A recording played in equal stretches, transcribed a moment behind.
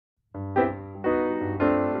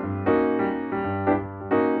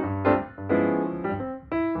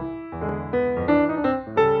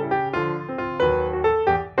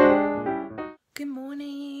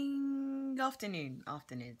Afternoon,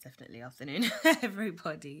 definitely afternoon,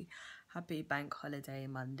 everybody. Happy Bank Holiday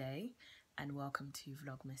Monday and welcome to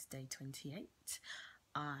Vlogmas Day 28.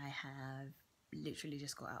 I have literally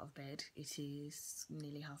just got out of bed. It is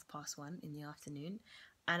nearly 1:30 in the afternoon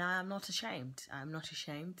and I am not ashamed. I'm not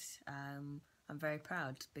ashamed. I'm very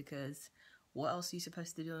proud because what else are you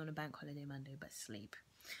supposed to do on a Bank Holiday Monday but sleep?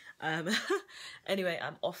 Anyway,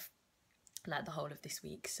 I'm off like the whole of this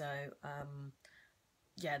week, so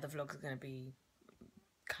yeah, the vlog's going to be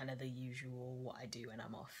kind of the usual what I do when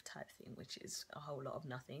I'm off type thing, which is a whole lot of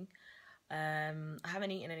nothing. I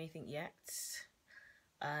haven't eaten anything yet.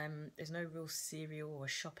 There's no real cereal or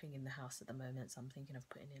shopping in the house at the moment, so I'm thinking of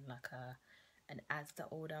putting in like an Asda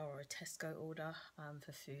order or a Tesco order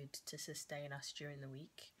for food to sustain us during the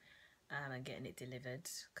week, and getting it delivered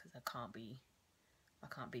because I can't be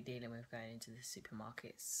dealing with going into the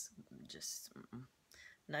supermarkets. Just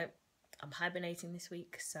nope. I'm hibernating this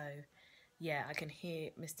week, so yeah, I can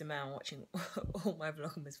hear Mr. Man watching all my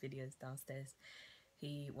Vlogmas videos downstairs.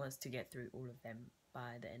 He wants to get through all of them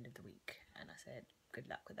by the end of the week, and I said good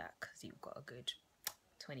luck with that because you've got a good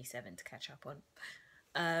 27 to catch up on.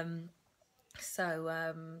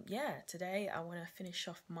 Yeah, today I want to finish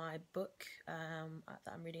off my book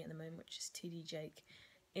that I'm reading at the moment, which is T.D. Jake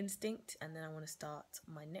Instinct, and then I want to start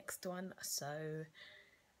my next one. So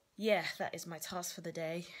yeah, that is my task for the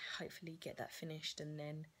day. Hopefully get that finished and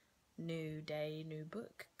then new day, new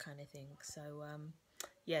book kind of thing. So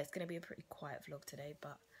yeah, it's going to be a pretty quiet vlog today,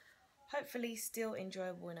 but hopefully still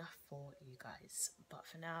enjoyable enough for you guys. But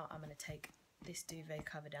for now, I'm going to take this duvet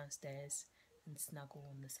cover downstairs and snuggle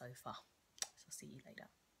on the sofa. So I'll see you later.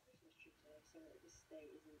 So this day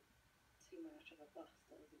isn't too much of a bust,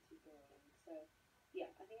 that isn't too boring. So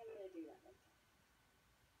yeah, I think I'm going to do that later.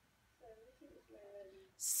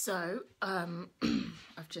 So,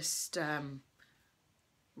 I've just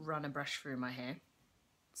run a brush through my hair.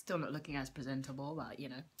 Still not looking as presentable, but you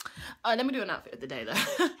know. Let me do an outfit of the day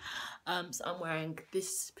though. So I'm wearing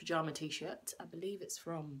this pyjama t-shirt. I believe it's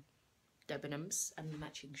from Debenhams, and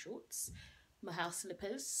matching shorts, my house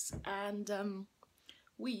slippers, and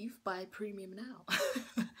weave by Premium Now.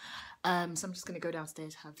 So I'm just going to go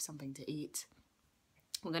downstairs, have something to eat.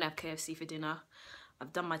 We're going to have KFC for dinner.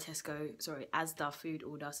 I've done my Asda food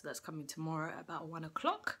order, so that's coming tomorrow at about 1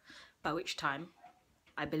 o'clock, by which time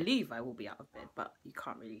I believe I will be out of bed, but you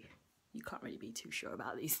can't really be too sure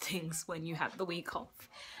about these things when you have the week off.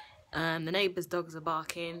 The neighbours' dogs are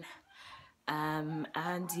barking, and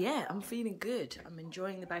yeah, I'm feeling good. I'm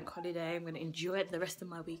enjoying the bank holiday. I'm going to enjoy the rest of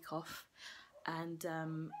my week off, and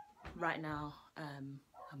right now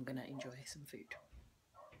I'm going to enjoy some food.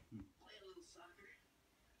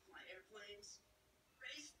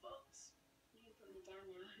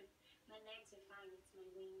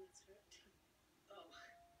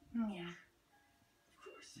 No. Yeah. Of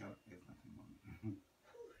course. No, there's nothing wrong.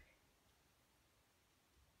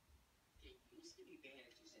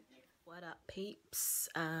 What up, peeps?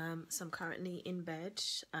 So I'm currently in bed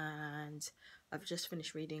and I've just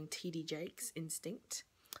finished reading T.D. Jake's Instinct.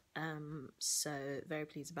 So very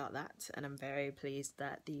pleased about that, and I'm very pleased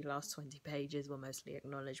that the last 20 pages were mostly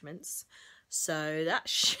acknowledgements. So that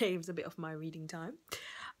shaves a bit of my reading time.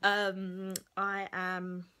 I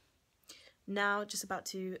am now just about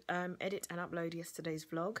to edit and upload yesterday's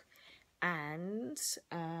vlog, and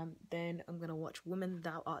then I'm gonna watch Woman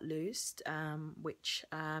Thou Art Loosed, which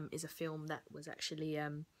is a film that was actually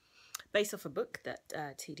based off a book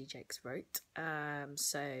that T.D. Jakes wrote.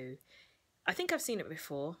 So I think I've seen it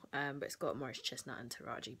before, but it's got Morris Chestnut and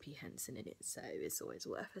Taraji P. Henson in it, so it's always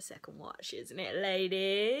worth a second watch, isn't it,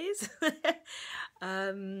 ladies?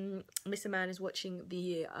 Mr. Man is watching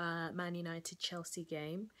the Man United Chelsea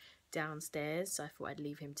game downstairs, so I thought I'd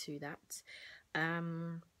leave him to that.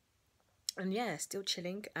 And yeah, still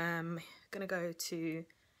chilling. He's gonna go to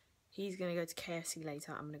KFC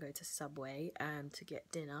later. I'm gonna go to Subway to get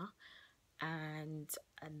dinner, and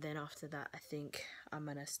then after that I think I'm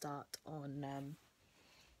gonna start on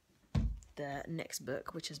the next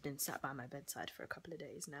book, which has been sat by my bedside for a couple of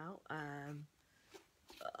days now. I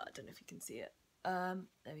don't know if you can see it. There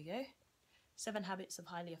we go. 7 Habits of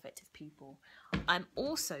Highly Effective People. I'm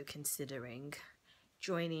also considering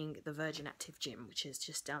joining the Virgin Active Gym, which is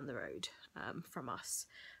just down the road from us.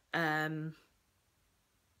 Oh,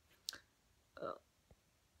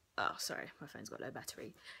 sorry, my phone's got low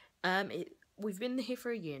battery. We've been here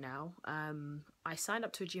for a year now. I signed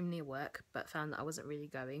up to a gym near work, but found that I wasn't really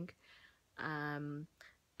going. And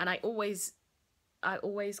I always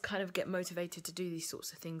kind of get motivated to do these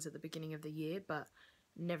sorts of things at the beginning of the year, but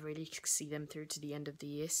never really see them through to the end of the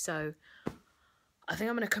year. So I think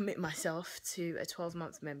I'm going to commit myself to a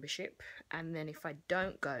 12-month membership, and then if I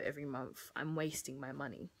don't go every month, I'm wasting my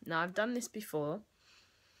money. Now, I've done this before,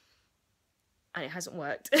 and it hasn't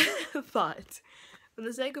worked, but for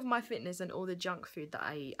the sake of my fitness and all the junk food that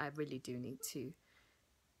I really do need to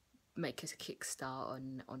make a kickstart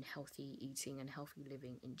on healthy eating and healthy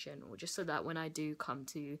living in general, just so that when I do come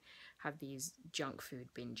to have these junk food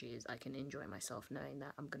binges, I can enjoy myself knowing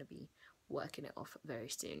that I'm going to be working it off very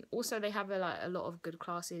soon. Also, they have a lot of good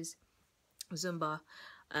classes, Zumba,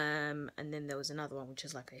 and then there was another one which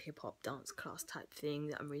is like a hip-hop dance class type thing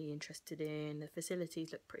that I'm really interested in. The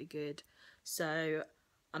facilities look pretty good, so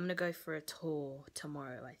I'm gonna go for a tour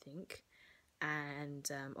tomorrow, I think, and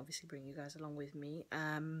obviously bring you guys along with me.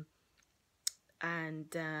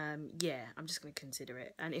 Yeah, I'm just gonna consider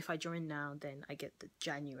it, and if I join now, then I get the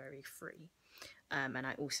January free. And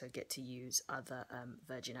I also get to use other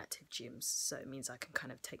Virgin Active gyms, so it means I can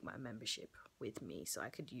kind of take my membership with me. So I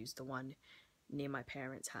could use the one near my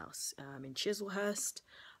parents' house in Chislehurst,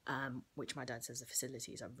 which my dad says the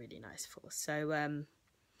facilities are really nice for. So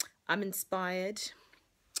I'm inspired.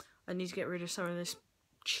 I need to get rid of some of this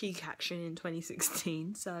cheek action in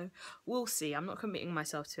 2016, so we'll see. I'm not committing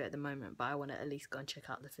myself to it at the moment, but I want to at least go and check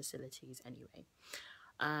out the facilities anyway.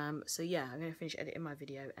 So yeah, I'm going to finish editing my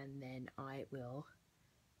video and then I will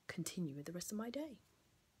continue with the rest of my day.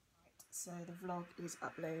 So the vlog is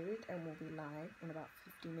uploaded and will be live in about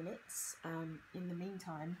 50 minutes. In the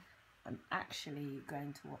meantime, I'm actually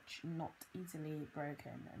going to watch Not Easily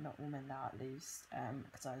Broken and Not Woman Thou Art Loosed,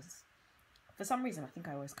 because for some reason I think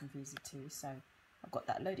I always confuse the two, so I've got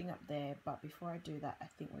that loading up there. But before I do that, I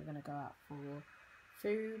think we're going to go out for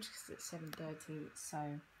food because it's 7:30, so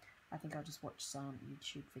I think I'll just watch some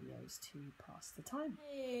YouTube videos to pass the time.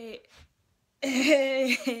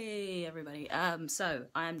 Hey everybody. So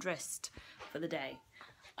I am dressed for the day.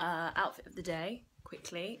 Outfit of the day,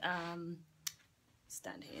 quickly.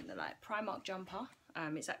 Stand here in the light. Primark jumper.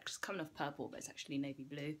 It's actually coming off purple, but it's actually navy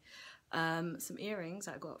blue. Some earrings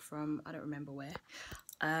I got from, I don't remember where.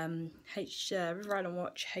 River Island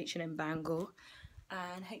watch, H&M bangle,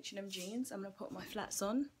 and H&M jeans. I'm gonna put my flats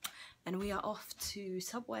on. And we are off to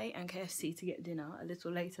Subway and KFC to get dinner a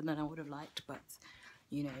little later than I would have liked, but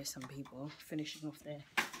you know, some people finishing off their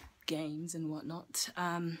games and whatnot.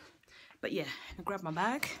 But yeah, I grabbed my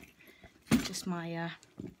bag, just my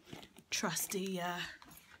trusty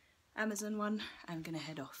Amazon one. I'm gonna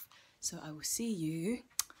head off. So I will see you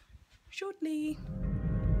shortly.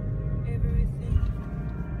 Everything.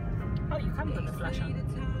 Oh, you can put the flash on.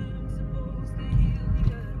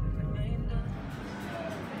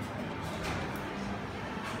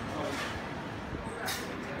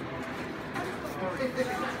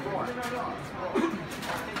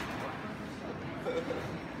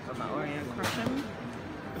 Got my Oreo crushing,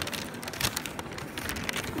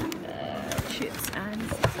 chips and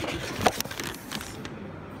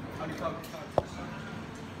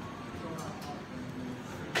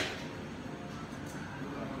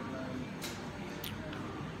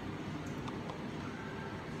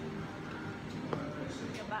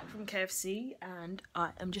I'm back from KFC and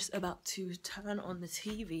I am just about to turn on the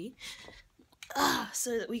TV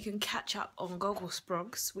so that we can catch up on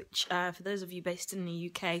Gogglesprogs, which for those of you based in the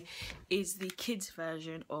UK is the kids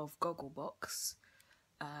version of Gogglebox.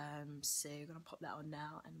 So we're gonna pop that on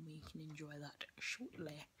now and we can enjoy that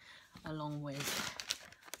shortly, along with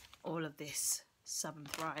all of this Southern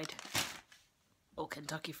fried or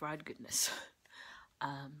Kentucky fried goodness.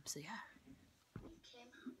 So yeah.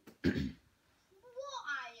 What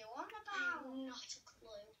are you on about? Not a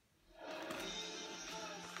clue.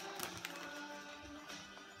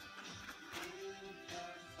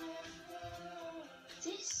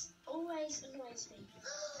 This always annoys me.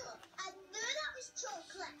 I knew that was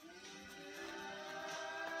chocolate.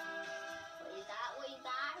 What is that? What is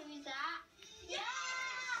that? Who is that?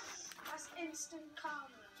 Yes! That's instant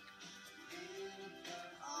karma.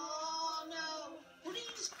 Oh no! Why don't you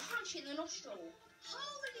just punch it in the nostril?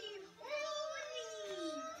 Holy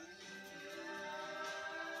moly!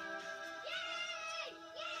 Yay!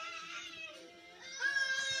 Yay!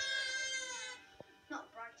 Ah! Not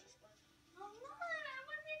the brightest one. Oh no! I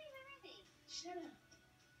wasn't even ready. Shut up.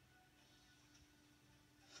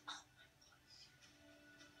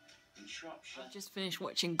 I've just finished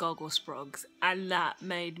watching Gogglesprogs and that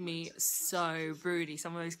made me so broody.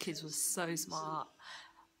 Some of those kids were so smart.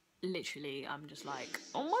 Literally, I'm just like,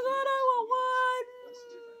 oh my god, I want one,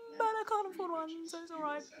 but I can't afford one, so it's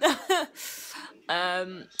alright.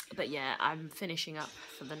 But yeah, I'm finishing up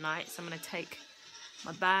for the night, so I'm gonna take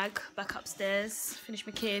my bag back upstairs, finish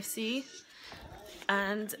my KFC,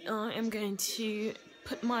 and I am going to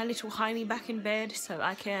put my little Heiny back in bed so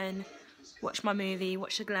I can watch my movie,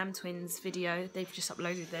 watch the Glam Twins video. They've just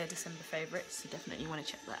uploaded their December favourites, so definitely want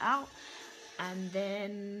to check that out. And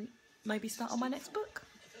then maybe start on my next book.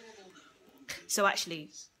 So actually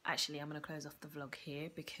I'm going to close off the vlog here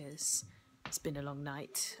because it's been a long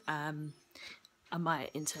night. I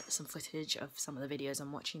might insert some footage of some of the videos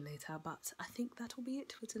I'm watching later, but I think that'll be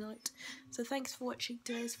it for tonight. So thanks for watching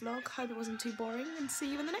today's vlog. Hope it wasn't too boring, and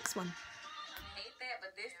see you in the next one. I hate that,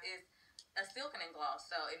 but this is a silkening gloss,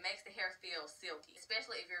 so it makes the hair feel silky,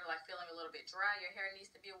 especially if you're like feeling a little bit dry. Your hair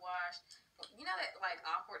needs to be washed. You know that like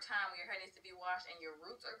awkward time when your hair needs to be washed and your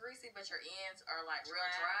roots are greasy, but your ends are like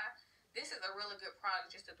real dry. This is a really good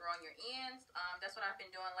product just to throw on your ends. That's what I've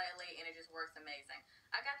been doing lately, and it just works amazing.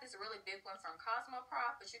 I got this really big one from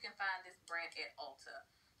Cosmoprof, but you can find this brand at Ulta.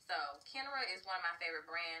 So Kenra is one of my favorite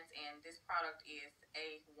brands, and this product is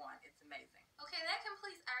A1. It's amazing. Okay, that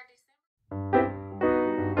completes our December.